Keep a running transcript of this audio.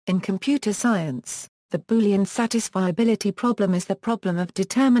In computer science, the Boolean satisfiability problem is the problem of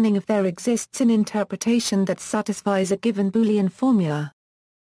determining if there exists an interpretation that satisfies a given Boolean formula.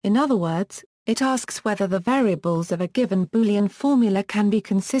 In other words, it asks whether the variables of a given Boolean formula can be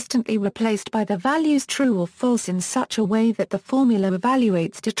consistently replaced by the values true or false in such a way that the formula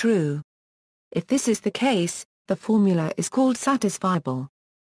evaluates to true. If this is the case, the formula is called satisfiable.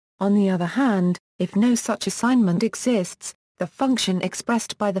 On the other hand, if no such assignment exists, the function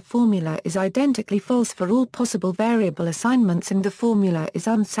expressed by the formula is identically false for all possible variable assignments and the formula is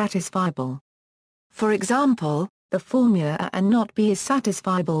unsatisfiable. For example, the formula A and not B is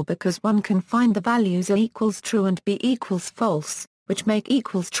satisfiable because one can find the values A equals true and B equals false, which make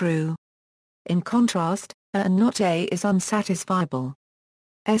equals true. In contrast, A and not A is unsatisfiable.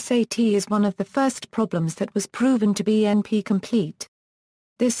 SAT is one of the first problems that was proven to be NP-complete.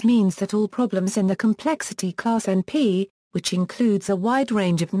 This means that all problems in the complexity class NP, which includes a wide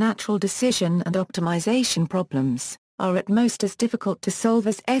range of natural decision and optimization problems, are at most as difficult to solve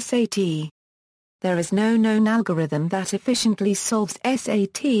as SAT. There is no known algorithm that efficiently solves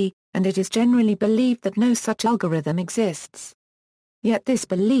SAT, and it is generally believed that no such algorithm exists. Yet this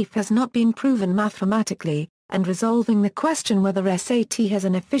belief has not been proven mathematically, and resolving the question whether SAT has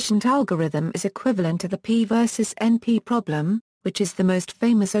an efficient algorithm is equivalent to the P versus NP problem, which is the most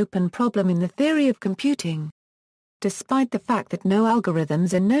famous open problem in the theory of computing. Despite the fact that no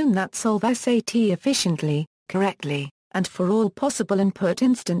algorithms are known that solve SAT efficiently, correctly, and for all possible input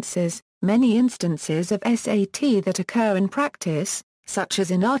instances, many instances of SAT that occur in practice, such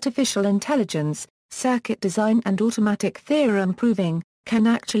as in artificial intelligence, circuit design and automatic theorem proving, can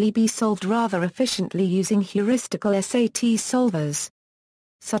actually be solved rather efficiently using heuristical SAT solvers.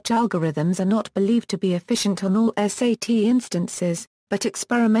 Such algorithms are not believed to be efficient on all SAT instances, but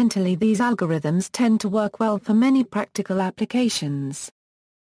experimentally these algorithms tend to work well for many practical applications.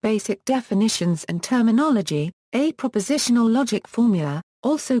 Basic definitions and terminology: a propositional logic formula,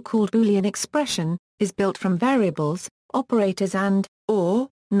 also called Boolean expression, is built from variables, operators and, or,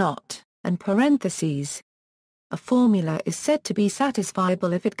 not, and parentheses. A formula is said to be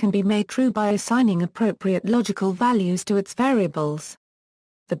satisfiable if it can be made true by assigning appropriate logical values to its variables.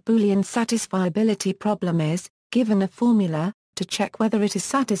 The Boolean satisfiability problem is, given a formula, to check whether it is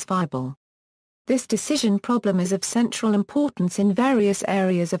satisfiable. This decision problem is of central importance in various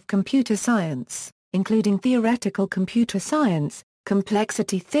areas of computer science, including theoretical computer science,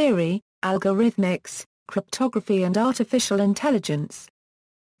 complexity theory, algorithmics, cryptography and artificial intelligence.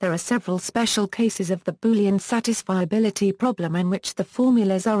 There are several special cases of the Boolean satisfiability problem in which the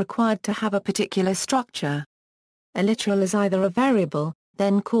formulas are required to have a particular structure. A literal is either a variable,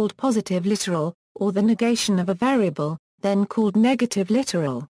 then called positive literal, or the negation of a variable, then called negative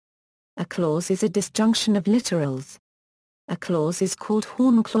literal. A clause is a disjunction of literals. A clause is called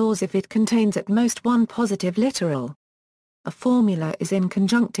Horn clause if it contains at most one positive literal. A formula is in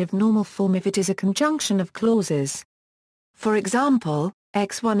conjunctive normal form if it is a conjunction of clauses. For example,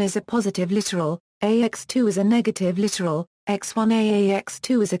 x1 is a positive literal, ax2 is a negative literal,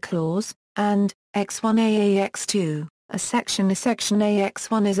 x1 is a clause, and x1 ax2, a section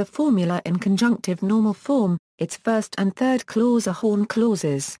ax1 is a formula in conjunctive normal form. Its first and third clause are Horn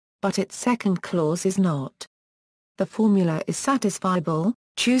clauses, but its second clause is not. The formula is satisfiable,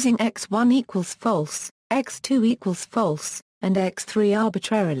 choosing x1 equals false, x2 equals false, and x3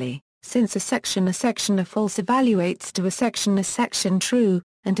 arbitrarily, since a section false evaluates to a section true,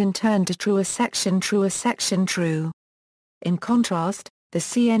 and in turn to true a section true. In contrast, the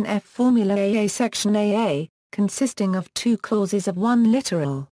CNF formula AA section AA, consisting of two clauses of one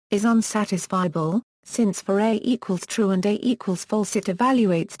literal, is unsatisfiable, since for A equals true and A equals false it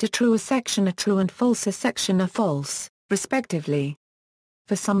evaluates to true a section true and false a section false, respectively.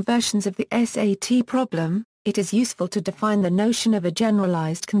 For some versions of the SAT problem, it is useful to define the notion of a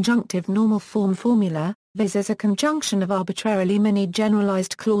generalized conjunctive normal form formula, viz. as a conjunction of arbitrarily many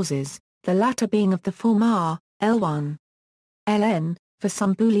generalized clauses, the latter being of the form R, L1, Ln, for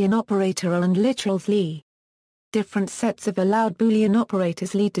some Boolean operator and literals Li. Different sets of allowed Boolean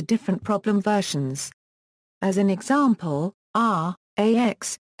operators lead to different problem versions. As an example, R,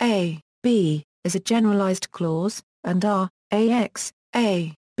 Ax, A, B, is a generalized clause, and R, Ax,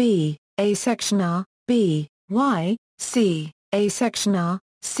 A, B, A section R, B, Y, C, A section R,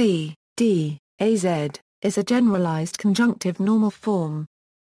 C, D, AZ, is a generalized conjunctive normal form.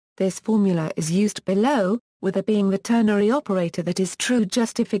 This formula is used below, with A being the ternary operator that is true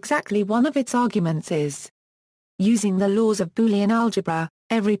just if exactly one of its arguments is. Using the laws of Boolean algebra,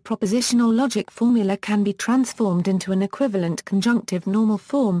 every propositional logic formula can be transformed into an equivalent conjunctive normal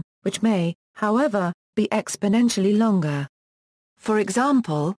form, which may, however, be exponentially longer. For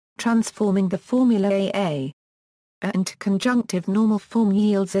example, transforming the formula A into conjunctive normal form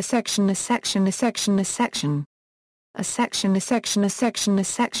yields a section.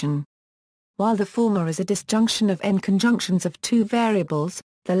 While the former is a disjunction of n conjunctions of two variables,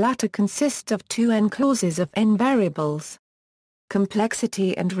 the latter consists of two n clauses of n variables.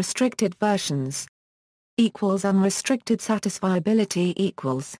 Complexity and restricted versions. Unrestricted satisfiability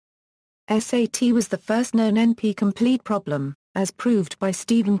equals. SAT was the first known NP-complete problem, as proved by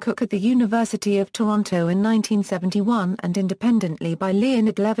Stephen Cook at the University of Toronto in 1971 and independently by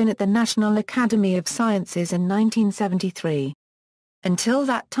Leonid Levin at the National Academy of Sciences in 1973. Until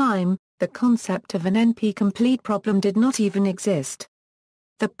that time, the concept of an NP-complete problem did not even exist.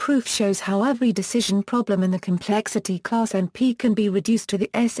 The proof shows how every decision problem in the complexity class NP can be reduced to the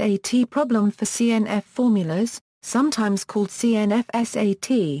SAT problem for CNF formulas, sometimes called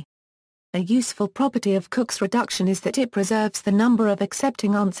CNF-SAT. A useful property of Cook's reduction is that it preserves the number of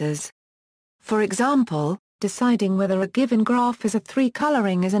accepting answers. For example, deciding whether a given graph has a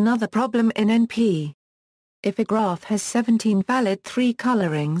 3-coloring is another problem in NP. If a graph has 17 valid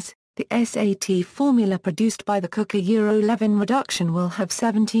 3-colorings, the SAT formula produced by the Cook-Levin reduction will have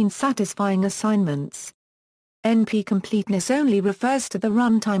 17 satisfying assignments. NP completeness only refers to the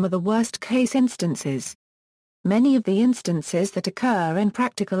runtime of the worst-case instances. Many of the instances that occur in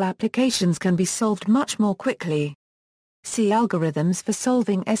practical applications can be solved much more quickly. See algorithms for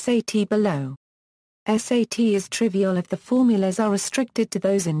solving SAT below. SAT is trivial if the formulas are restricted to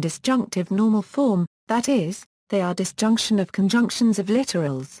those in disjunctive normal form, that is, they are disjunction of conjunctions of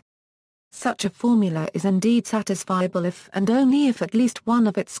literals. Such a formula is indeed satisfiable if and only if at least one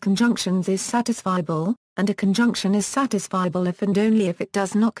of its conjunctions is satisfiable, and a conjunction is satisfiable if and only if it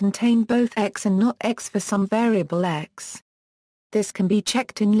does not contain both x and not x for some variable x. This can be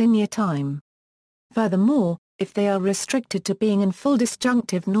checked in linear time. Furthermore, if they are restricted to being in full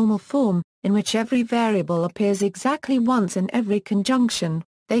disjunctive normal form, in which every variable appears exactly once in every conjunction,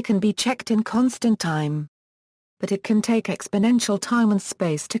 they can be checked in constant time. But it can take exponential time and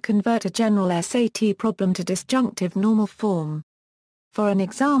space to convert a general SAT problem to disjunctive normal form. For an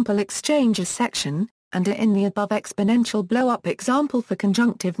example, exchange a section, and a in the above exponential blow-up example for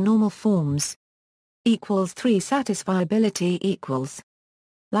conjunctive normal forms. 3 Satisfiability equals.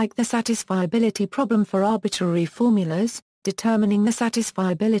 Like the satisfiability problem for arbitrary formulas, determining the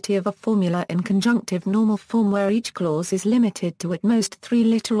satisfiability of a formula in conjunctive normal form where each clause is limited to at most 3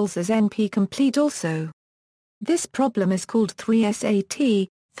 literals is NP-complete also. This problem is called 3SAT,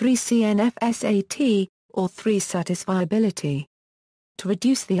 3CNF-SAT, or 3-satisfiability. To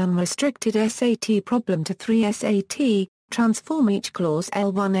reduce the unrestricted SAT problem to 3SAT, transform each clause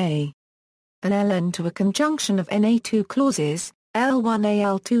L1A and Ln to a conjunction of NA2 clauses, L1A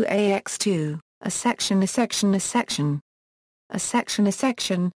L2A X2, a section,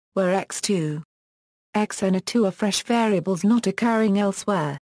 where X2, X and A2 are fresh variables not occurring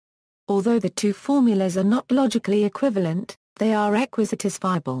elsewhere. Although the two formulas are not logically equivalent, they are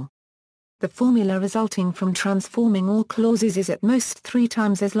equisatisfiable. The formula resulting from transforming all clauses is at most 3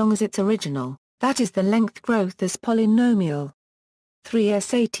 times as long as its original, that is the length growth as polynomial.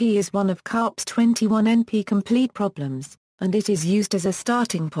 3SAT is one of CARP's 21 NP-complete problems, and it is used as a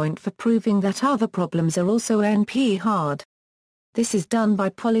starting point for proving that other problems are also NP-hard. This is done by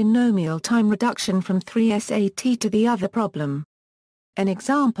polynomial time reduction from 3SAT to the other problem. An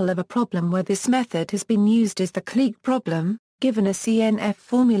example of a problem where this method has been used is the clique problem. Given a CNF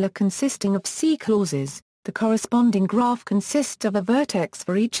formula consisting of C clauses, the corresponding graph consists of a vertex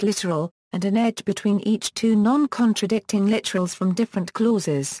for each literal, and an edge between each 2 non-contradicting literals from different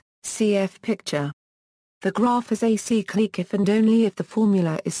clauses, cf picture. The graph is a C-clique if and only if the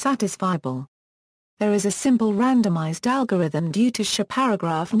formula is satisfiable. There is a simple randomized algorithm due to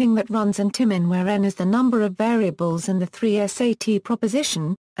paragraphing that runs in Timin where n is the number of variables in the 3SAT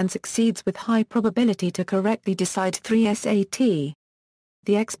proposition, and succeeds with high probability to correctly decide 3SAT.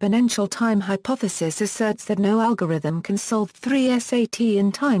 The exponential time hypothesis asserts that no algorithm can solve 3SAT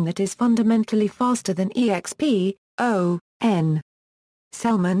in time that is fundamentally faster than exp. O.N.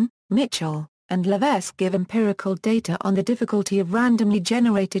 Selman, Mitchell, and Levesque give empirical data on the difficulty of randomly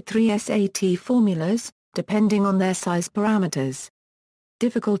generated 3SAT formulas, depending on their size parameters.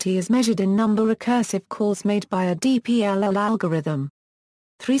 Difficulty is measured in number recursive calls made by a DPLL algorithm.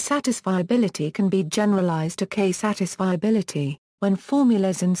 3-satisfiability can be generalized to k-satisfiability, when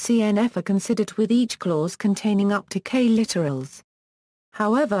formulas in CNF are considered with each clause containing up to k literals.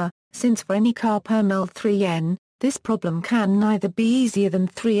 However, since for any car per mel 3n, this problem can neither be easier than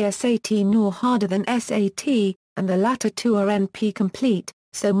 3SAT nor harder than SAT, and the latter two are NP-complete,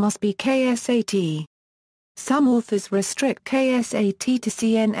 so must be KSAT. Some authors restrict KSAT to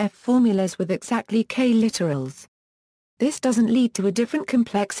CNF formulas with exactly K literals. This doesn't lead to a different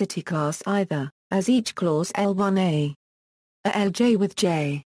complexity class either, as each clause L1A, a Lj with J,